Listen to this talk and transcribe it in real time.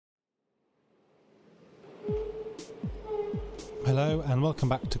Hello and welcome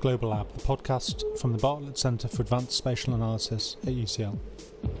back to Global Lab, the podcast from the Bartlett Centre for Advanced Spatial Analysis at UCL.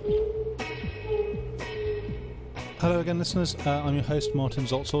 Hello again, listeners. I'm your host, Martin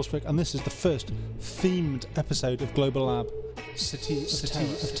Zaltz Austwick, and this is the first themed episode of Global Lab, City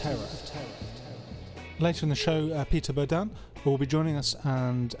of Terror. Later in the show, Peter Baudains will be joining us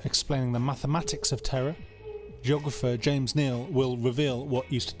and explaining the mathematics of terror. Geographer James Kneale will reveal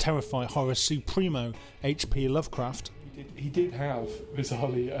what used to terrify horror supremo HP Lovecraft. He did have,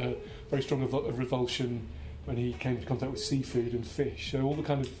 bizarrely, a very strong revulsion when he came into contact with seafood and fish. So all the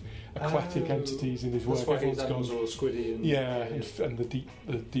kind of aquatic entities in his work. That's why his animals are all squiddy. And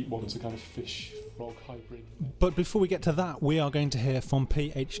the deep ones are kind of fish-frog hybrid. But before we get to that, we are going to hear from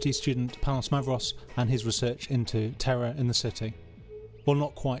PhD student Panos Mavros and his research into terror in the city. Well,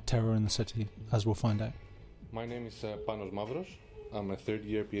 not quite terror in the city, as we'll find out. My name is Panos Mavros. I'm a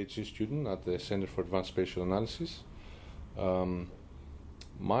third-year PhD student at the Center for Advanced Spatial Analysis.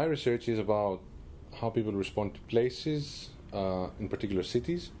 My research is about how people respond to places, in particular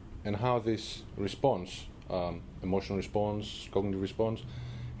cities, and how this response, emotional response, cognitive response,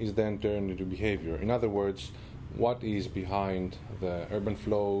 is then turned into behavior. In other words, what is behind the urban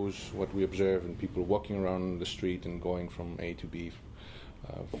flows, what we observe in people walking around the street and going from A to B,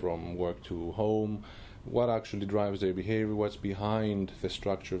 from work to home, what actually drives their behavior, what's behind the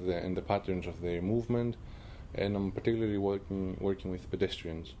structure of and the patterns of their movement. And I'm particularly working with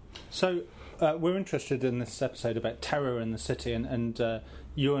pedestrians. So we're interested in this episode about terror in the city, and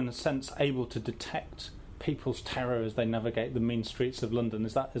you're in a sense able to detect people's terror as they navigate the mean streets of London.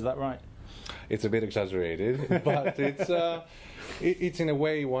 Is that right? It's a bit exaggerated, but it's in a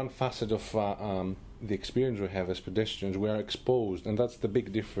way one facet of the experience we have as pedestrians. We are exposed, and that's the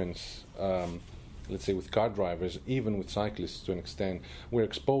big difference. Let's say with car drivers, even with cyclists to an extent, we're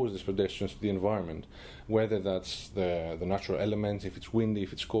exposed as pedestrians to the environment, whether that's the natural elements, if it's windy,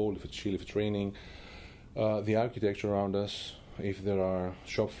 if it's cold, if it's chill, if it's raining, the architecture around us, if there are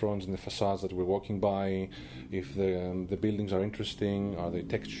shop fronts and the facades that we're walking by, if the buildings are interesting, are they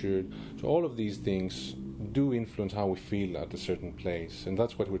textured. So all of these things do influence how we feel at a certain place, and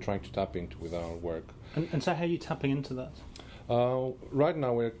that's what we're trying to tap into with our work. And so how are you tapping into that? Right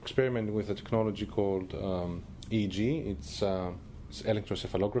now we're experimenting with a technology called EEG. It's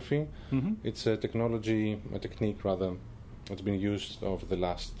electroencephalography. Mm-hmm. It's a technique that's been used over the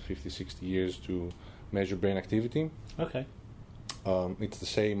last 50, 60 years to measure brain activity. Okay. It's the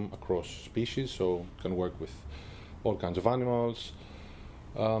same across species, so it can work with all kinds of animals.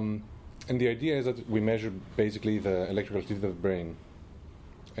 And the idea is that we measure basically the electrical activity of the brain.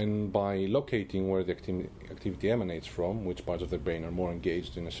 And by locating where the activity emanates from, which parts of the brain are more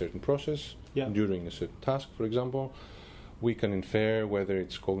engaged in a certain process, during a certain task, for example, we can infer whether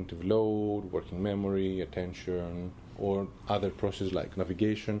it's cognitive load, working memory, attention, or other processes like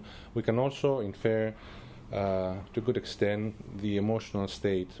navigation. We can also infer, to a good extent, the emotional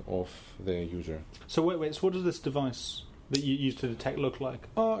state of the user. So wait, so what does this device that you use to detect look like?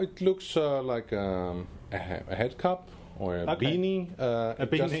 It looks like a head cap. Or a beanie. A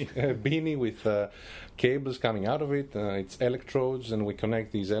beanie with cables coming out of it. It's electrodes, and we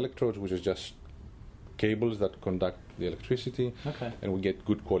connect these electrodes, which is just cables that conduct the electricity. Okay. And we get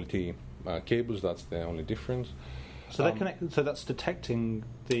good quality cables. That's the only difference. So they connect. So that's detecting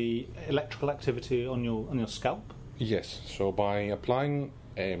the electrical activity on your scalp. Yes. So by applying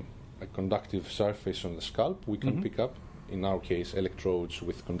a conductive surface on the scalp, we can pick up, in our case, electrodes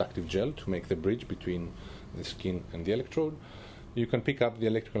with conductive gel to make the bridge between the skin and the electrode. You can pick up the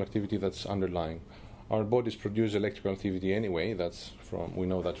electrical activity that's underlying. Our bodies produce electrical activity anyway. We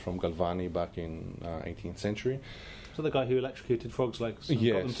know that from Galvani back in 18th century. So the guy who electrocuted frogs' legs.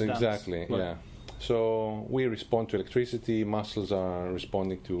 Yes, exactly. Right. Yeah. So we respond to electricity. Muscles are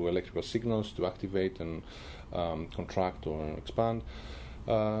responding to electrical signals to activate and contract or expand.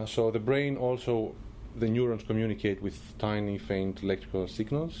 So the brain also, the neurons communicate with tiny, faint electrical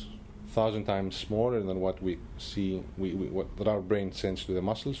signals, 1,000 times smaller than what we see, that our brain sends to the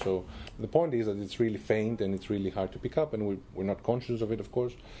muscles. So the point is that it's really faint and it's really hard to pick up, and we're not conscious of it, of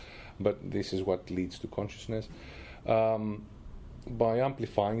course, but this is what leads to consciousness. By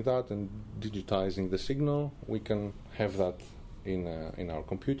amplifying that and digitizing the signal, we can have that in our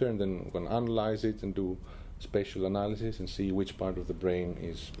computer, and then we can analyze it and do spatial analysis and see which part of the brain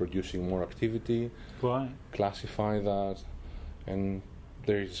is producing more activity, right. Classify that, and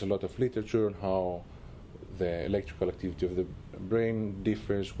there is a lot of literature on how the electrical activity of the brain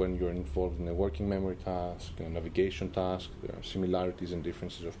differs when you're involved in a working memory task, a navigation task. There are similarities and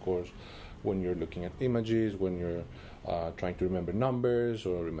differences, of course. when you're looking at images, when you're trying to remember numbers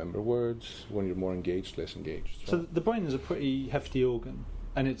or remember words, when you're more engaged, less engaged. So the brain is a pretty hefty organ,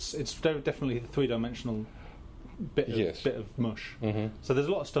 and it's definitely the three-dimensional bit of mush. Mm-hmm. So there's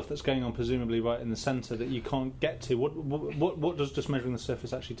a lot of stuff that's going on, presumably right in the centre, that you can't get to. What does just measuring the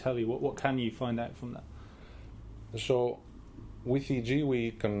surface actually tell you? What can you find out from that? So with EEG,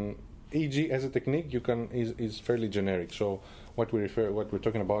 EEG as a technique is fairly generic. So what we're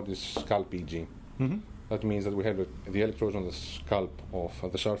talking about is scalp EEG. Mm-hmm. That means that we have the electrodes on the scalp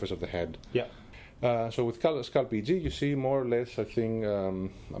of the surface of the head. Yeah. So with scalp EEG, you see more or less, I think,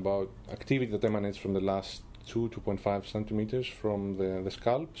 about activity that emanates from the last 2.5 centimeters from the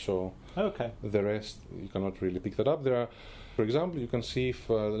scalp. So the rest, you cannot really pick that up. There are, for example, you can see if,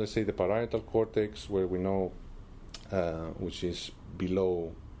 let's say, the parietal cortex, where we know, which is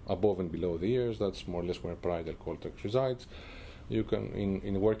above and below the ears, that's more or less where parietal cortex resides. You can,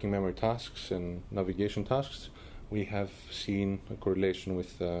 in working memory tasks and navigation tasks, we have seen a correlation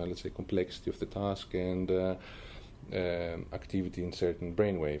with, let's say, complexity of the task and activity in certain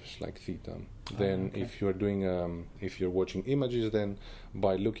brain waves, like theta. Then, if you're watching images, then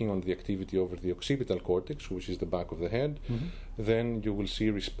by looking on the activity over the occipital cortex, which is the back of the head, mm-hmm. then you will see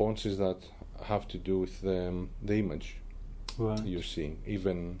responses that have to do with the image you're seeing.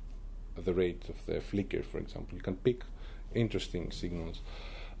 Even the rate of the flicker, for example, you can pick interesting signals.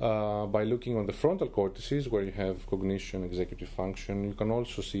 By looking on the frontal cortices, where you have cognition, executive function, you can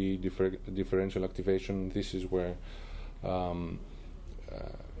also see differential activation. This is where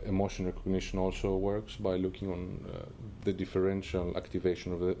emotion recognition also works, by looking on the differential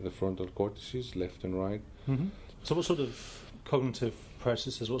activation of the frontal cortices, left and right. Mm-hmm. So what sort of cognitive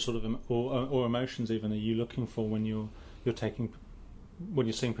processes, what sort of or emotions even, are you looking for when you're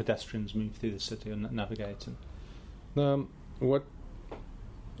seeing pedestrians move through the city and navigating?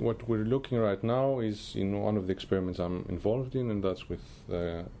 What we're looking right now is in one of the experiments I'm involved in, and that's with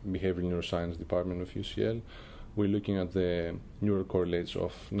the Behavioral Neuroscience Department of UCL. We're looking at the neural correlates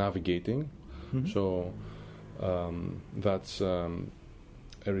of navigating. Mm-hmm. So that's a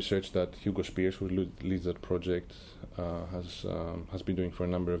research that Hugo Spears, who leads that project, has been doing for a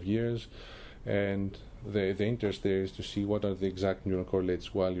number of years. And the interest there is to see what are the exact neural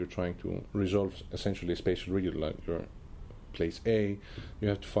correlates while you're trying to resolve essentially a spatial riddle, like your place A, you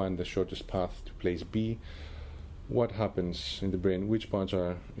have to find the shortest path to place B. What happens in the brain? Which parts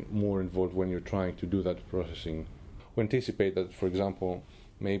are more involved when you're trying to do that processing? We anticipate that, for example,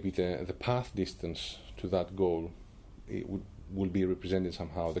 maybe the path distance to that goal will be represented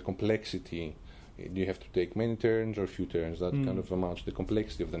somehow. The complexity, do you have to take many turns or few turns? That kind of amounts to the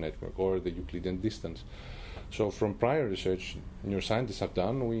complexity of the network, or the Euclidean distance. So from prior research neuroscientists have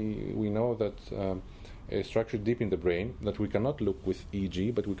done, we know that a structure deep in the brain that we cannot look with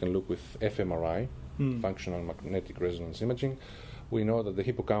EEG, but we can look with fMRI, functional magnetic resonance imaging. We know that the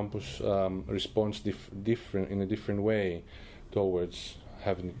hippocampus responds in a different way towards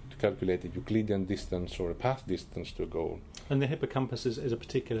having to calculate a Euclidean distance or a path distance to a goal. And the hippocampus is a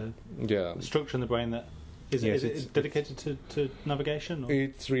particular structure in the brain that is it dedicated to navigation? Or?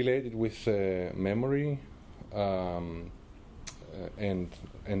 It's related with memory and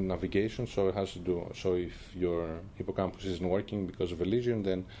navigation, so it has to do. So if your hippocampus isn't working because of a lesion,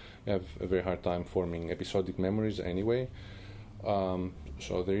 then you have a very hard time forming episodic memories anyway.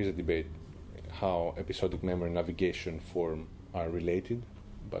 So there is a debate how episodic memory and navigation form are related,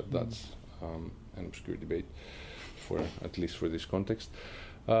 but that's an obscure debate, at least for this context.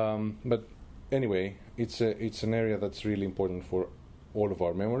 But anyway, it's an area that's really important for all of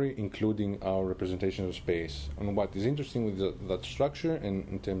our memory, including our representation of space. And what is interesting with that structure, and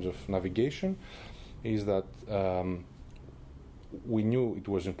in terms of navigation, is that we knew it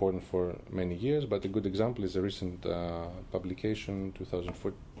was important for many years, but a good example is a recent publication,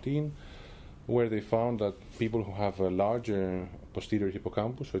 2014, where they found that people who have a larger posterior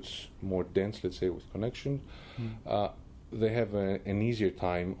hippocampus, so it's more dense, let's say, with connections, they have an easier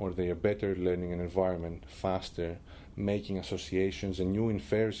time, or they are better learning an environment faster, making associations and new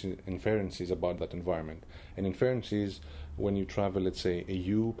inferences about that environment. And inferences, when you travel, let's say, a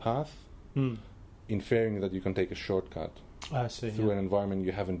U path, inferring that you can take a shortcut through an environment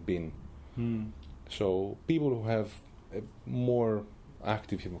you haven't been. So people who have a more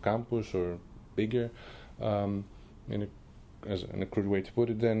active hippocampus, or bigger, as an crude way to put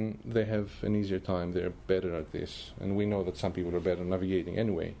it, then they have an easier time. They're better at this. And we know that some people are better at navigating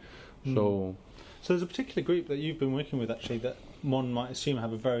anyway. So there's a particular group that you've been working with, actually, that one might assume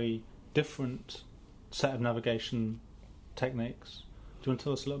have a very different set of navigation techniques. Do you want to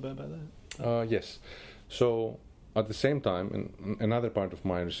tell us a little bit about that? Yes. So at the same time, another part of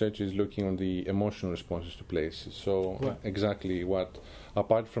my research is looking on the emotional responses to places. So Right. exactly what,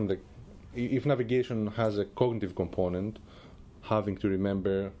 apart from if navigation has a cognitive component, having to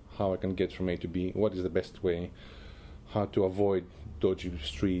remember how I can get from A to B, what is the best way, how to avoid dodgy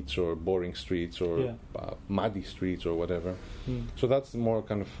streets or boring streets or muddy streets or whatever. So that's more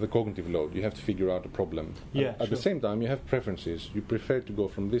kind of the cognitive load. You have to figure out a problem. At the same time, you have preferences. You prefer to go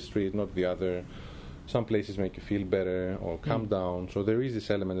from this street, not the other. Some places make you feel better or calm down. So there is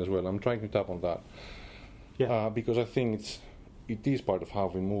this element as well. I'm trying to tap on that because I think it is part of how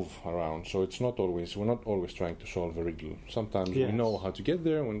we move around. So we're not always trying to solve a riddle. Sometimes we know how to get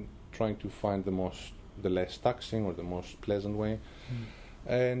there. We're trying to find the less taxing or the most pleasant way.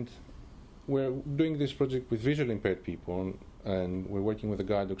 And we're doing this project with visually impaired people, and we're working with the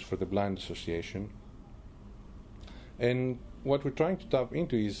guide dogs for the Blind Association. And what we're trying to tap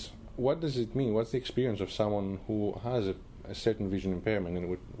into is, what does it mean? What's the experience of someone who has a certain vision impairment? And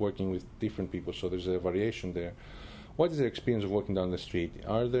we're working with different people, so there's a variation there. What is their experience of walking down the street?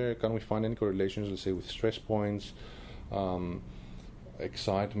 Can we find any correlations, let's say, with stress points,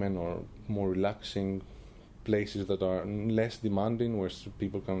 excitement, or more relaxing places that are less demanding, where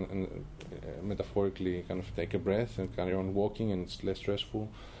people can metaphorically kind of take a breath and carry on walking, and it's less stressful?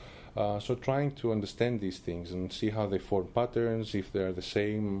 So trying to understand these things and see how they form patterns, if they are the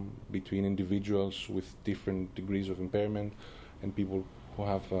same between individuals with different degrees of impairment and people who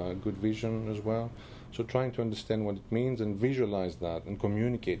have good vision as well. So trying to understand what it means and visualize that and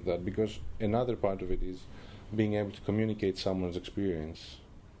communicate that, because another part of it is being able to communicate someone's experience.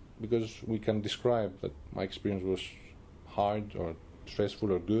 Because we can describe that my experience was hard or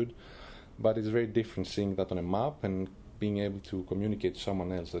stressful or good, but it's very different seeing that on a map and being able to communicate to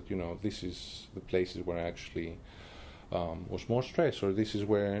someone else that, this is the places where I actually was more stressed, or this is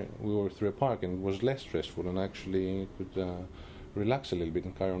where we were through a park and it was less stressful and I actually could relax a little bit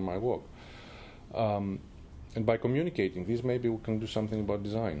and carry on my walk. And by communicating this, maybe we can do something about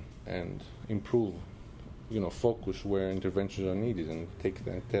design and improve, focus where interventions are needed and take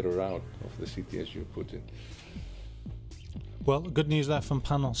the terror out of the city, as you put it. Well, good news there from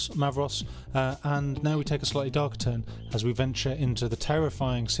Panos Mavros, and now we take a slightly darker turn as we venture into the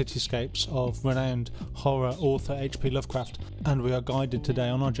terrifying cityscapes of renowned horror author HP Lovecraft, and we are guided today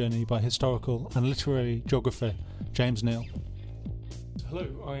on our journey by historical and literary geographer James Kneale. Hello,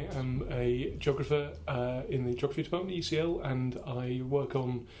 I am a geographer in the geography department at UCL, and I work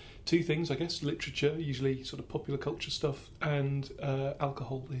on two things, I guess: literature, usually sort of popular culture stuff, and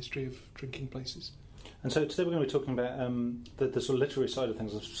alcohol, the history of drinking places. And so today we're going to be talking about the sort of literary side of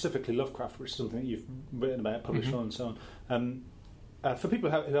things, specifically Lovecraft, which is something that you've written about, published on, and so on. For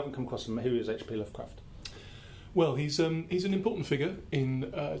people who haven't come across him, who is HP Lovecraft? Well, he's an important figure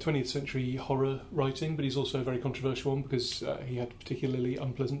in 20th century horror writing, but he's also a very controversial one because he had particularly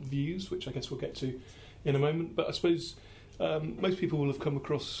unpleasant views, which I guess we'll get to in a moment. But I suppose most people will have come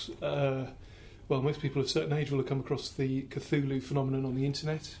across, most people of a certain age will have come across the Cthulhu phenomenon on the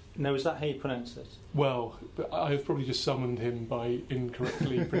internet. Now, is that how you pronounce it? Well, I have probably just summoned him by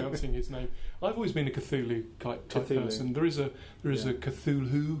incorrectly pronouncing his name. I've always been a Cthulhu type person. There is a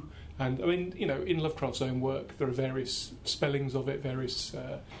Cthulhu, and I mean, in Lovecraft's own work, there are various spellings of it, various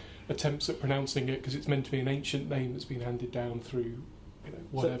attempts at pronouncing it, because it's meant to be an ancient name that's been handed down through,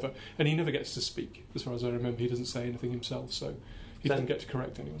 whatever. And he never gets to speak, as far as I remember. He doesn't say anything himself, so he doesn't get to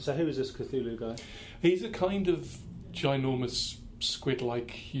correct anyone. So who is this Cthulhu guy? He's a kind of ginormous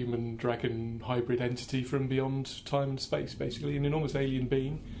squid-like human dragon hybrid entity from beyond time and space, basically an enormous alien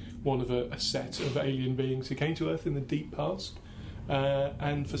being, one of a set of alien beings who came to Earth in the deep past,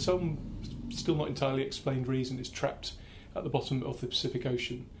 and for some still not entirely explained reason is trapped at the bottom of the Pacific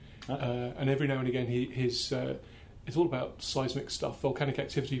Ocean. And every now and again it's all about seismic stuff. Volcanic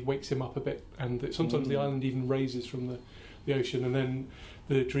activity wakes him up a bit, and sometimes the island even raises from the ocean, and then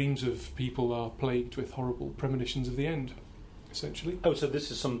the dreams of people are plagued with horrible premonitions of the end, essentially. Oh, so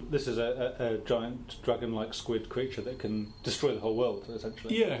this is a giant dragon-like squid creature that can destroy the whole world,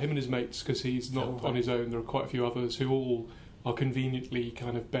 essentially. Yeah, him and his mates, because he's not on his own. There are quite a few others who all are conveniently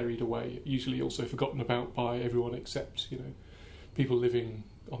kind of buried away, usually also forgotten about by everyone except, people living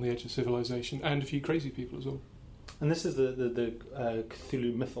on the edge of civilization, and a few crazy people as well. And this is the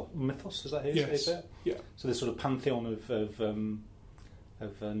Cthulhu mythos, is that how you say it? Yeah. So this sort of pantheon of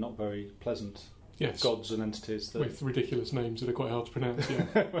not very pleasant gods and entities with ridiculous names that are quite hard to pronounce. Yeah.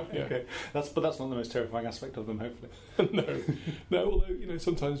 Okay. But that's not the most terrifying aspect of them, hopefully. No. Although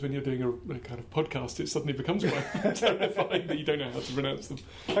sometimes when you're doing a kind of podcast, it suddenly becomes quite terrifying that you don't know how to pronounce them.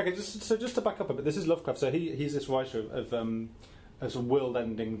 Okay, just to back up a bit, this is Lovecraft. So he's this writer of a sort of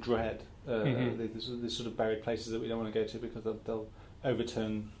world-ending dread. These sort of buried places that we don't want to go to because they'll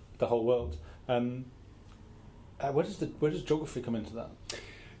overturn the whole world. Where does geography come into that?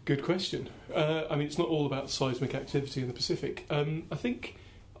 Good question. I mean, it's not all about seismic activity in the Pacific. I think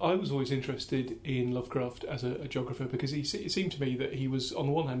I was always interested in Lovecraft as a geographer because it seemed to me that he was, on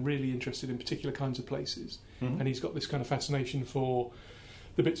the one hand, really interested in particular kinds of places, and he's got this kind of fascination for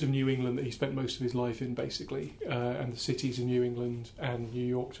the bits of New England that he spent most of his life in, basically, and the cities in New England and New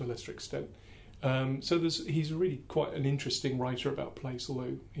York to a lesser extent. So he's really quite an interesting writer about place,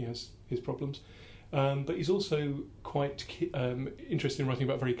 although he has his problems. But he's also quite interested in writing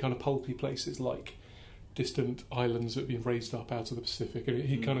about very kind of pulpy places like distant islands that have been raised up out of the Pacific.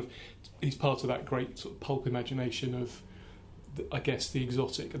 And he's part of that great sort of pulp imagination of, I guess, the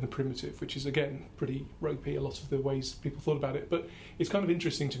exotic and the primitive, which is, again, pretty ropey, a lot of the ways people thought about it. But it's kind of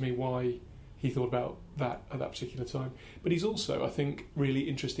interesting to me why he thought about that at that particular time. But he's also, I think, really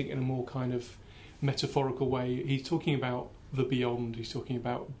interesting in a more kind of metaphorical way. He's talking about the beyond. He's talking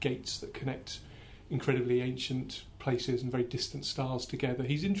about gates that connect incredibly ancient places and very distant stars together.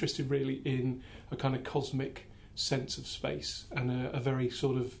 He's interested really in a kind of cosmic sense of space and a very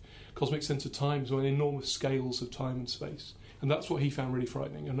sort of cosmic sense of time, so enormous scales of time and space. And that's what he found really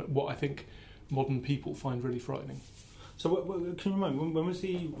frightening, and what I think modern people find really frightening. So can you remind me, when was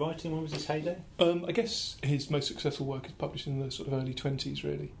he writing, when was his heyday? I guess his most successful work is published in the sort of early 20s,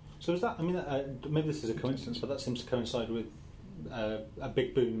 really. So is that, I mean, maybe this is a coincidence, but that seems to coincide with a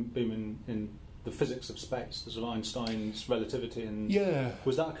big boom in the physics of space, the sort of Einstein's relativity, and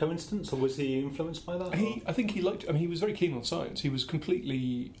was that a coincidence, or was he influenced by that? I think he liked. I mean, he was very keen on science. He was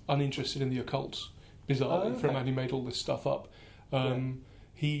completely uninterested in the occult, bizarrely, for a man who made all this stuff up.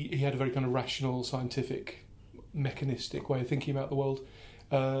 He had a very kind of rational, scientific, mechanistic way of thinking about the world,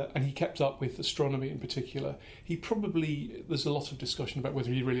 and he kept up with astronomy in particular. There's a lot of discussion about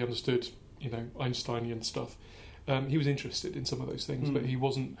whether he really understood, Einsteinian stuff. He was interested in some of those things, but he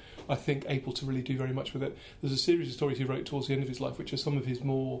wasn't, I think, able to really do very much with it. There's a series of stories he wrote towards the end of his life, which are some of his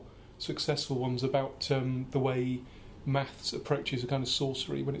more successful ones, about the way maths approaches a kind of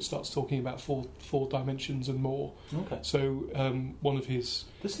sorcery when it starts talking about four dimensions and more. Okay. So one of his...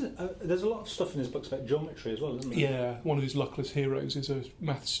 there's a lot of stuff in his books about geometry as well, isn't there? Yeah, one of his luckless heroes is a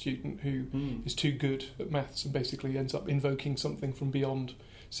maths student who is too good at maths and basically ends up invoking something from beyond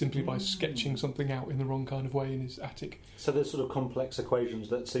simply by sketching something out in the wrong kind of way in his attic. So there's sort of complex equations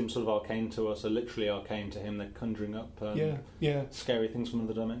that seem sort of arcane to us, are literally arcane to him. They're conjuring up scary things from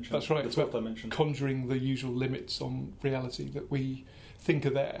another dimension. That's right. The fourth dimension. Conjuring the usual limits on reality that we think are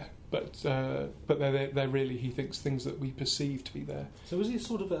there, but they're really, he thinks, things that we perceive to be there. So is he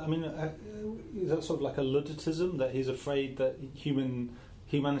sort of, is that sort of like a Ludditism, that he's afraid that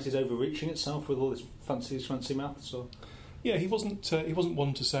humanity is overreaching itself with all this fancy maths, or...? Yeah, he wasn't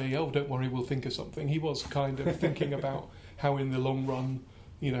one to say, "Oh, don't worry, we'll think of something." He was kind of thinking about how, in the long run,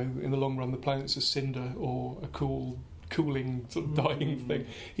 the planet's a cinder or a cooling sort of dying thing.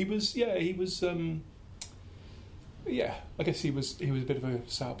 I guess he was a bit of a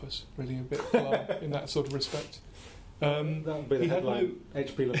sourpuss, really, a bit in that sort of respect. That would be the headline.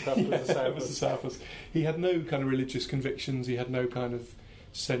 HP Lovecraft was a sourpuss. Was a sourpuss. He had no kind of religious convictions. He had no kind of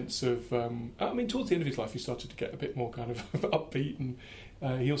sense of... towards the end of his life he started to get a bit more kind of upbeat, and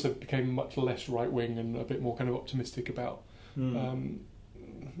he also became much less right-wing and a bit more kind of optimistic about...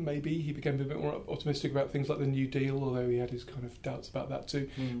 maybe he became a bit more optimistic about things like the New Deal, although he had his kind of doubts about that too.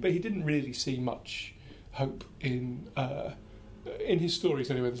 But he didn't really see much hope in his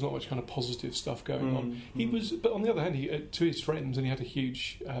stories anyway. There's not much kind of positive stuff going on. But on the other hand, to his friends, and he had a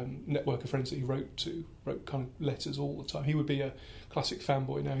huge network of friends that he wrote kind of letters all the time. He would be a classic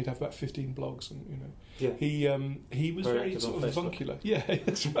fanboy now. He'd have about 15 blogs, and he was very sort of avuncular. Yeah,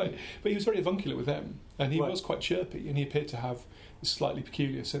 that's right. But he was very avuncular with them, and he was quite chirpy, and he appeared to have a slightly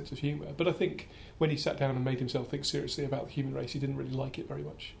peculiar sense of humour. But I think when he sat down and made himself think seriously about the human race, he didn't really like it very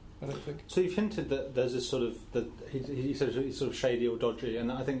much, I don't think. So you've hinted that there's this sort of... he said he's sort of shady or dodgy, and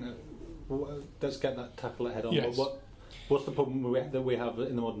I think let's tackle that head on. Yes. What's the problem that we have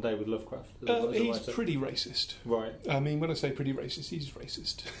in the modern day with Lovecraft? He's pretty racist. Right. I mean, when I say pretty racist, he's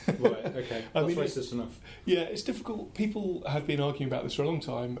racist. Right, okay. That's racist enough. Yeah, it's difficult. People have been arguing about this for a long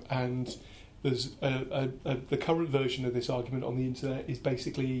time, and there's the current version of this argument on the internet is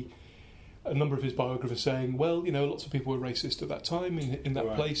basically a number of his biographers saying, well, lots of people were racist at that time in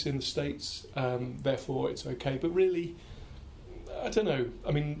that place in the States, therefore it's okay. But really, I don't know.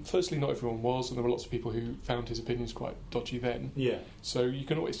 I mean, firstly, not everyone was, and there were lots of people who found his opinions quite dodgy then. Yeah. So you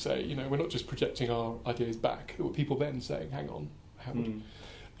can always say, we're not just projecting our ideas back. There were people then saying, hang on, Howard.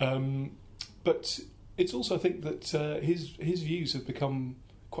 But it's also, I think, that his views have become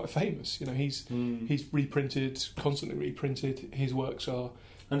quite famous. He's reprinted, constantly reprinted. His works are.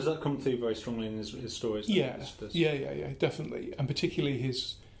 And does that come through very strongly in his stories? Yeah, definitely, and particularly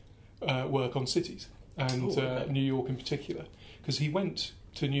his work on cities and New York in particular, because he went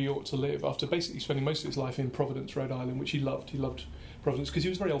to New York to live after basically spending most of his life in Providence, Rhode Island, which he loved. He loved Providence because he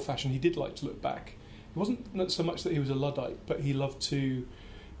was very old-fashioned. He did like to look back. It wasn't so much that he was a Luddite, but he loved to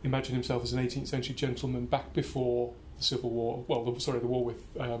imagine himself as an 18th century gentleman back before the Civil War. Well, the war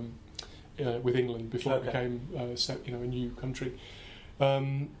with England before it became a new country.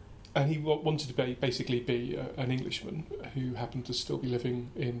 And he wanted to basically be an Englishman who happened to still be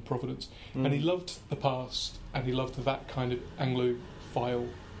living in Providence. And he loved the past, and he loved that kind of Anglophile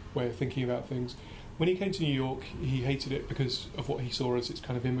way of thinking about things. When he came to New York, he hated it because of what he saw as its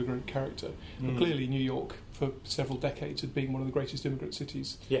kind of immigrant character. But clearly New York, for several decades, had been one of the greatest immigrant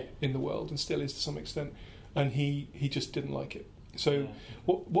cities in the world, and still is to some extent. And he just didn't like it. So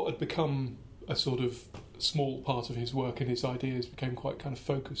what had become a sort of small part of his work and his ideas became quite kind of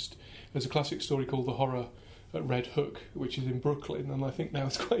focused. There's a classic story called The Horror at Red Hook, which is in Brooklyn, and I think now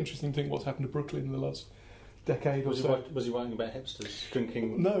it's quite interesting to think what's happened to Brooklyn in the last decade or so. Was he writing about hipsters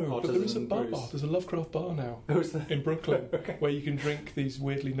drinking? No, but there is a bar. There's a Lovecraft bar now in Brooklyn where you can drink these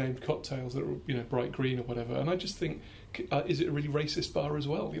weirdly named cocktails that are bright green or whatever. And I just think, is it a really racist bar as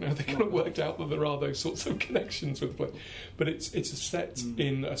well? They kind of worked out that there are those sorts of connections with the place. But it's a set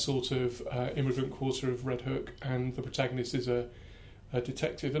in a sort of immigrant quarter of Red Hook, and the protagonist is a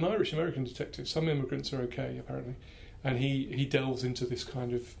detective, an Irish-American detective. Some immigrants are okay, apparently. And he delves into this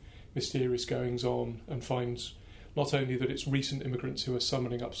kind of mysterious goings-on and finds not only that it's recent immigrants who are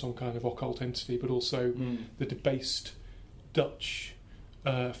summoning up some kind of occult entity, but also the debased Dutch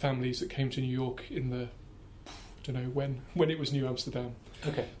families that came to New York in the, I don't know when it was New Amsterdam.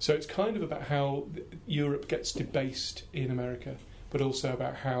 Okay. So it's kind of about how Europe gets debased in America, but also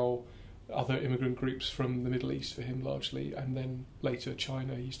about how other immigrant groups from the Middle East, for him largely, and then later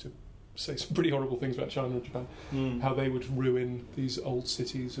China. He used to say some pretty horrible things about China and Japan, how they would ruin these old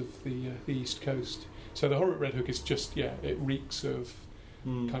cities of the East Coast. So The Horror at Red Hook is just, it reeks of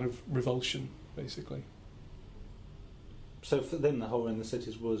kind of revulsion, basically. So for them, the horror in the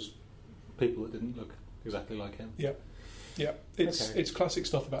cities was people that didn't look exactly like him? Yeah. It's classic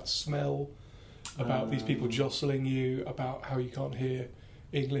stuff about smell, about these people jostling you, about how you can't hear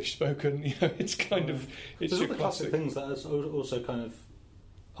English spoken. It's kind of... It's There's all the classic things that are also kind of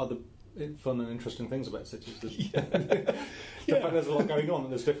other fun and interesting things about cities. The fact there's a lot going on and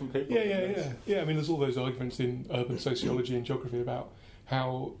there's different people. Yeah, I mean, there's all those arguments in urban sociology and geography about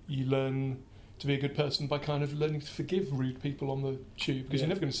how you learn to be a good person by kind of learning to forgive rude people on the tube, because you're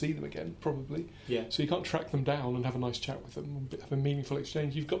never going to see them again, probably. Yeah. So you can't track them down and have a nice chat with them and have a meaningful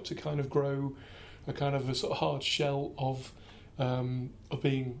exchange. You've got to kind of grow a kind of a sort of hard shell of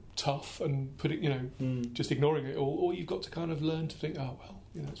being tough and just ignoring it all, or you've got to kind of learn to think, oh well,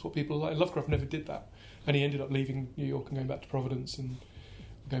 it's what people are like. Lovecraft never did that, and he ended up leaving New York and going back to Providence and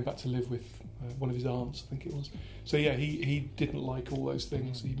going back to live with one of his aunts, I think it was. So he didn't like all those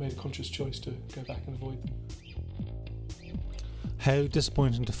things. He made a conscious choice to go back and avoid them. How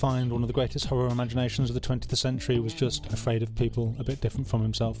disappointing to find one of the greatest horror imaginations of the 20th century was just afraid of people a bit different from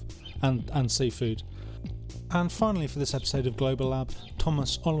himself, and seafood. And finally, for this episode of Global Lab,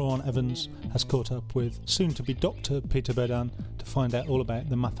 Thomas Oleron Evans has caught up with soon-to-be Dr. Peter Baudains to find out all about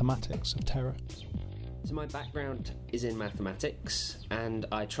the mathematics of terror. So my background is in mathematics, and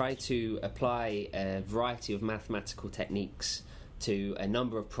I try to apply a variety of mathematical techniques to a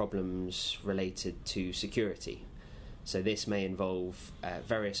number of problems related to security. So this may involve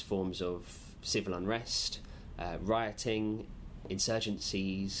various forms of civil unrest, rioting,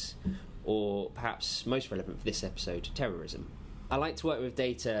 insurgencies, or perhaps most relevant for this episode, terrorism. I like to work with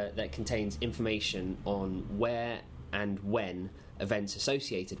data that contains information on where and when events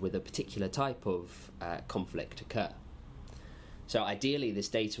associated with a particular type of conflict occur. So ideally this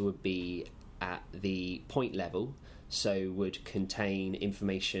data would be at the point level, so would contain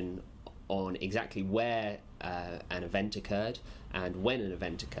information on exactly where an event occurred and when an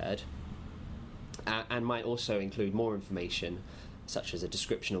event occurred, and might also include more information such as a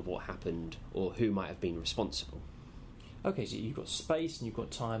description of what happened or who might have been responsible. Okay, so you've got space and you've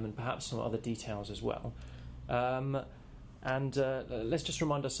got time and perhaps some other details as well. Let's just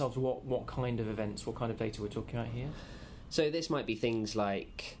remind ourselves what kind of events, what kind of data we're talking about here. So this might be things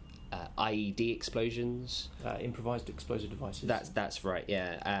like IED explosions. Improvised explosive devices. That's right,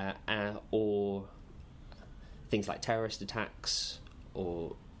 yeah. Or things like terrorist attacks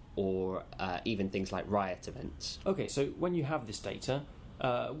or even things like riot events. Okay, so when you have this data,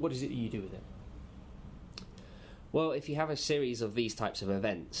 what is it that you do with it? Well, if you have a series of these types of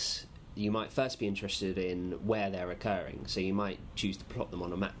events, you might first be interested in where they're occurring, so you might choose to plot them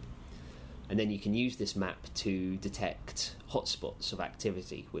on a map. And then you can use this map to detect hotspots of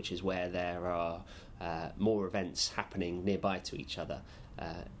activity, which is where there are more events happening nearby to each other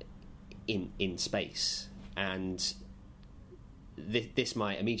in space. And this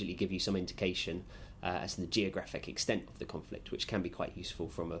might immediately give you some indication as to the geographic extent of the conflict, which can be quite useful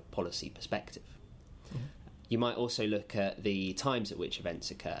from a policy perspective. Mm-hmm. You might also look at the times at which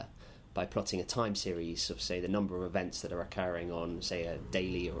events occur by plotting a time series of, say, the number of events that are occurring on, say, a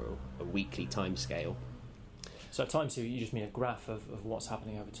daily or a weekly time scale. So a time series, you just mean a graph of what's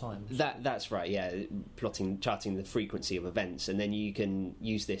happening over time? That's right, yeah. Charting the frequency of events, and then you can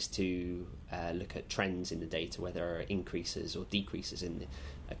use this to look at trends in the data, whether there are increases or decreases in the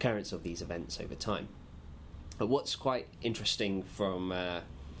occurrence of these events over time. But what's quite interesting from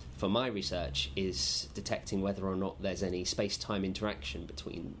my research is detecting whether or not there's any space-time interaction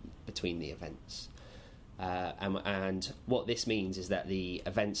between the events. And what this means is that the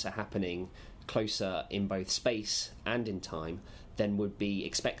events are happening closer in both space and in time than would be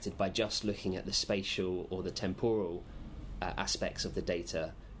expected by just looking at the spatial or the temporal aspects of the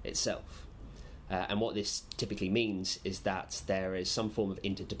data itself. And what this typically means is that there is some form of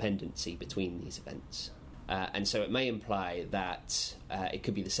interdependency between these events. And so it may imply that it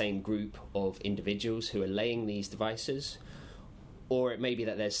could be the same group of individuals who are laying these devices, or it may be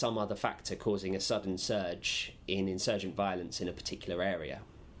that there's some other factor causing a sudden surge in insurgent violence in a particular area.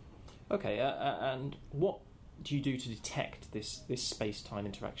 Okay, and what do you do to detect this space-time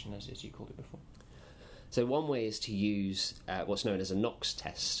interaction, as you called it before? So one way is to use what's known as a Knox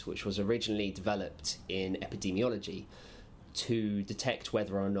test, which was originally developed in epidemiology to detect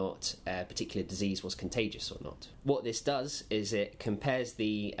whether or not a particular disease was contagious or not. What this does is it compares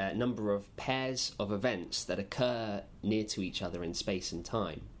the number of pairs of events that occur near to each other in space and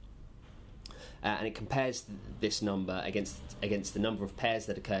time. And it compares this number against the number of pairs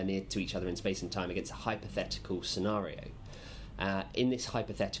that occur near to each other in space and time against a hypothetical scenario. In this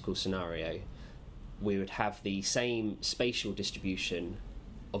hypothetical scenario, we would have the same spatial distribution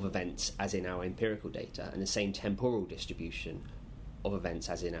of events as in our empirical data and the same temporal distribution of events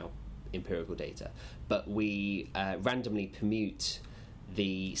as in our empirical data. But we randomly permute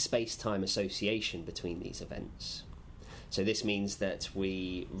the space-time association between these events. So this means that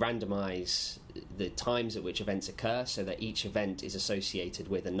we randomise the times at which events occur so that each event is associated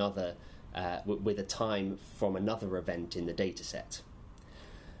with another, with a time from another event in the data set.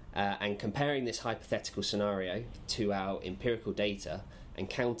 And comparing this hypothetical scenario to our empirical data and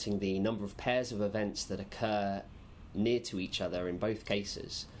counting the number of pairs of events that occur near to each other in both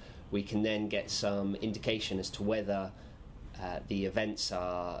cases, we can then get some indication as to whether the events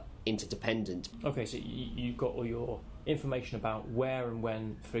are interdependent. Okay, so you've got all your information about where and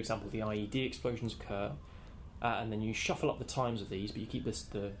when, for example, the IED explosions occur, and then you shuffle up the times of these, but you keep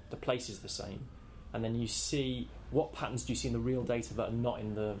the places the same, and then you see what patterns do you see in the real data that are not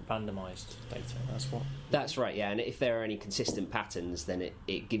in the randomised data. That's right, yeah, and if there are any consistent patterns, then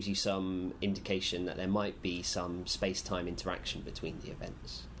it gives you some indication that there might be some space-time interaction between the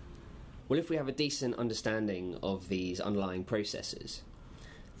events. Well, if we have a decent understanding of these underlying processes,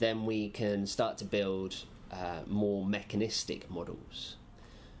 then we can start to build more mechanistic models.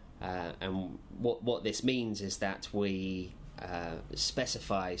 And what this means is that we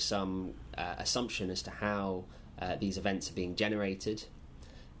specify some assumption as to how these events are being generated,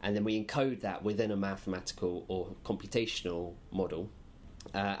 and then we encode that within a mathematical or computational model.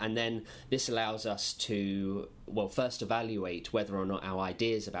 And then this allows us to, first evaluate whether or not our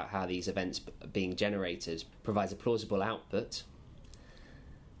ideas about how these events are being generated provides a plausible output.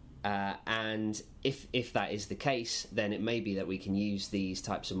 And if that is the case, then it may be that we can use these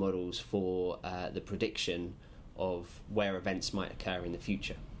types of models for the prediction of where events might occur in the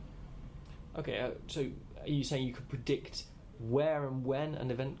future. Okay, so are you saying you could predict where and when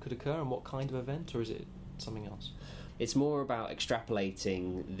an event could occur and what kind of event, or is it something else? It's more about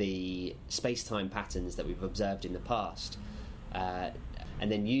extrapolating the space-time patterns that we've observed in the past,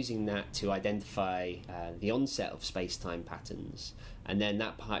 and then using that to identify the onset of space-time patterns, and then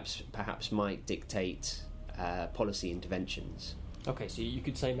that perhaps might dictate policy interventions. Okay, so you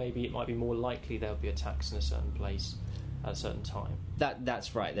could say maybe it might be more likely there'll be attacks in a certain place at a certain time.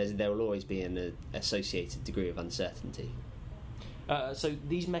 That's right. There will always be an associated degree of uncertainty. So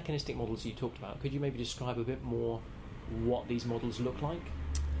these mechanistic models you talked about, could you maybe describe a bit more what these models look like?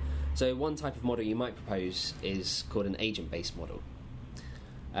 So one type of model you might propose is called an agent-based model.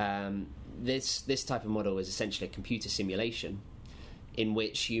 This type of model is essentially a computer simulation in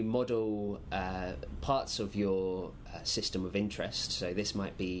which you model parts of your system of interest. So this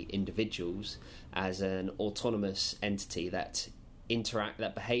might be individuals as an autonomous entity that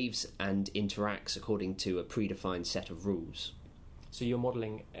behaves and interacts according to a predefined set of rules. So you're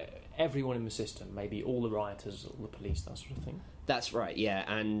modelling everyone in the system, maybe all the rioters, all the police, that sort of thing? That's right, yeah.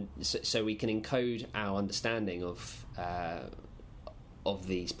 And so we can encode our understanding of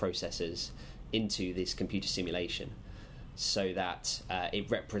these processes into this computer simulation so that it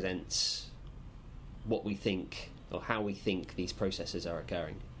represents what we think or how we think these processes are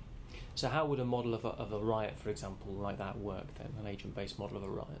occurring. So how would a model of a riot, for example, like that work then, an agent-based model of a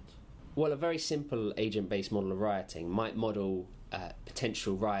riot? Well, a very simple agent-based model of rioting might model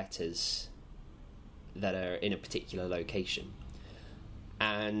potential rioters that are in a particular location.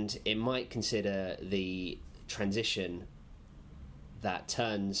 And it might consider the transition that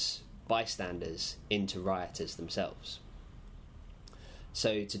turns bystanders into rioters themselves.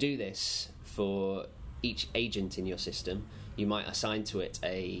 So to do this, for each agent in your system, you might assign to it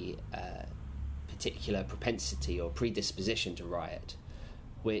a particular propensity or predisposition to riot,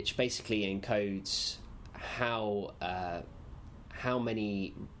 which basically encodes how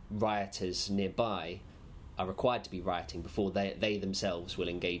many rioters nearby are required to be rioting before they themselves will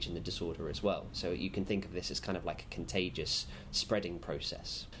engage in the disorder as well. So you can think of this as kind of like a contagious spreading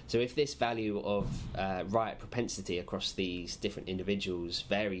process. So if this value of riot propensity across these different individuals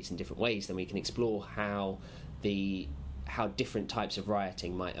varies in different ways, then we can explore how different types of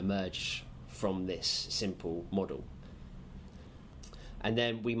rioting might emerge from this simple model. And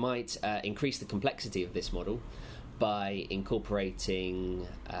then we might increase the complexity of this model by incorporating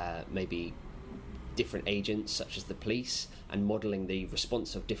maybe different agents such as the police and modelling the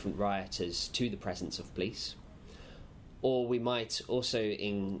response of different rioters to the presence of police. Or we might also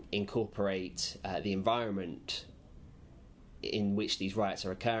incorporate the environment in which these riots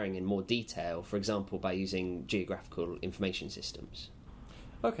are occurring in more detail, for example by using geographical information systems.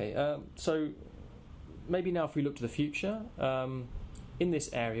 Okay, so maybe now if we look to the future, in this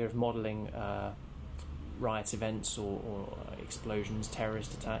area of modelling riot events or explosions,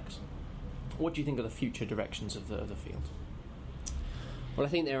 terrorist attacks, what do you think are the future directions of the field? Well, I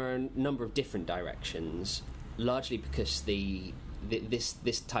think there are a number of different directions, largely because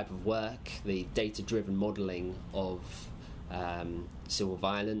this type of work, the data-driven modelling of civil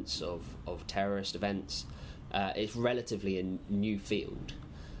violence, of terrorist events, is relatively a new field.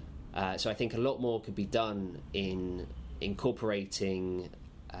 So I think a lot more could be done in incorporating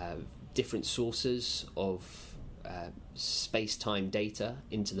different sources of space-time data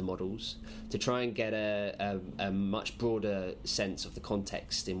into the models to try and get a much broader sense of the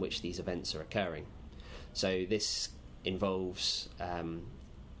context in which these events are occurring. So this involves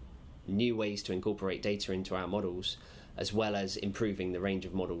new ways to incorporate data into our models, as well as improving the range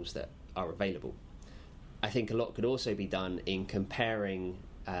of models that are available. I think a lot could also be done in comparing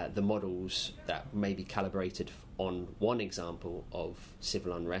the models that may be calibrated on one example of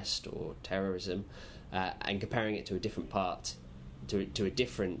civil unrest or terrorism and comparing it to a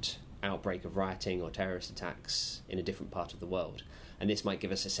different outbreak of rioting or terrorist attacks in a different part of the world. And this might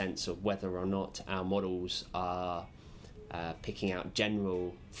give us a sense of whether or not our models are picking out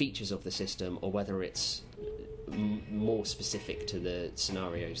general features of the system or whether it's more specific to the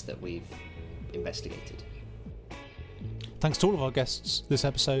scenarios that we've investigated. Thanks to all of our guests this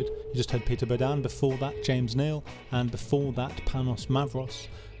episode. You just heard Peter Baudains, before that James Kneale, and before that Panos Mavros.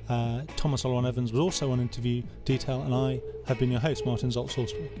 Thomas Oleron Evans was also on Interview Detail, and I have been your host, Martin Zaltz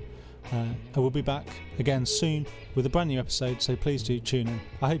Austwick. I will be back again soon with a brand new episode, so please do tune in.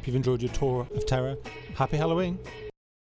 I hope you've enjoyed your tour of terror. Happy Halloween!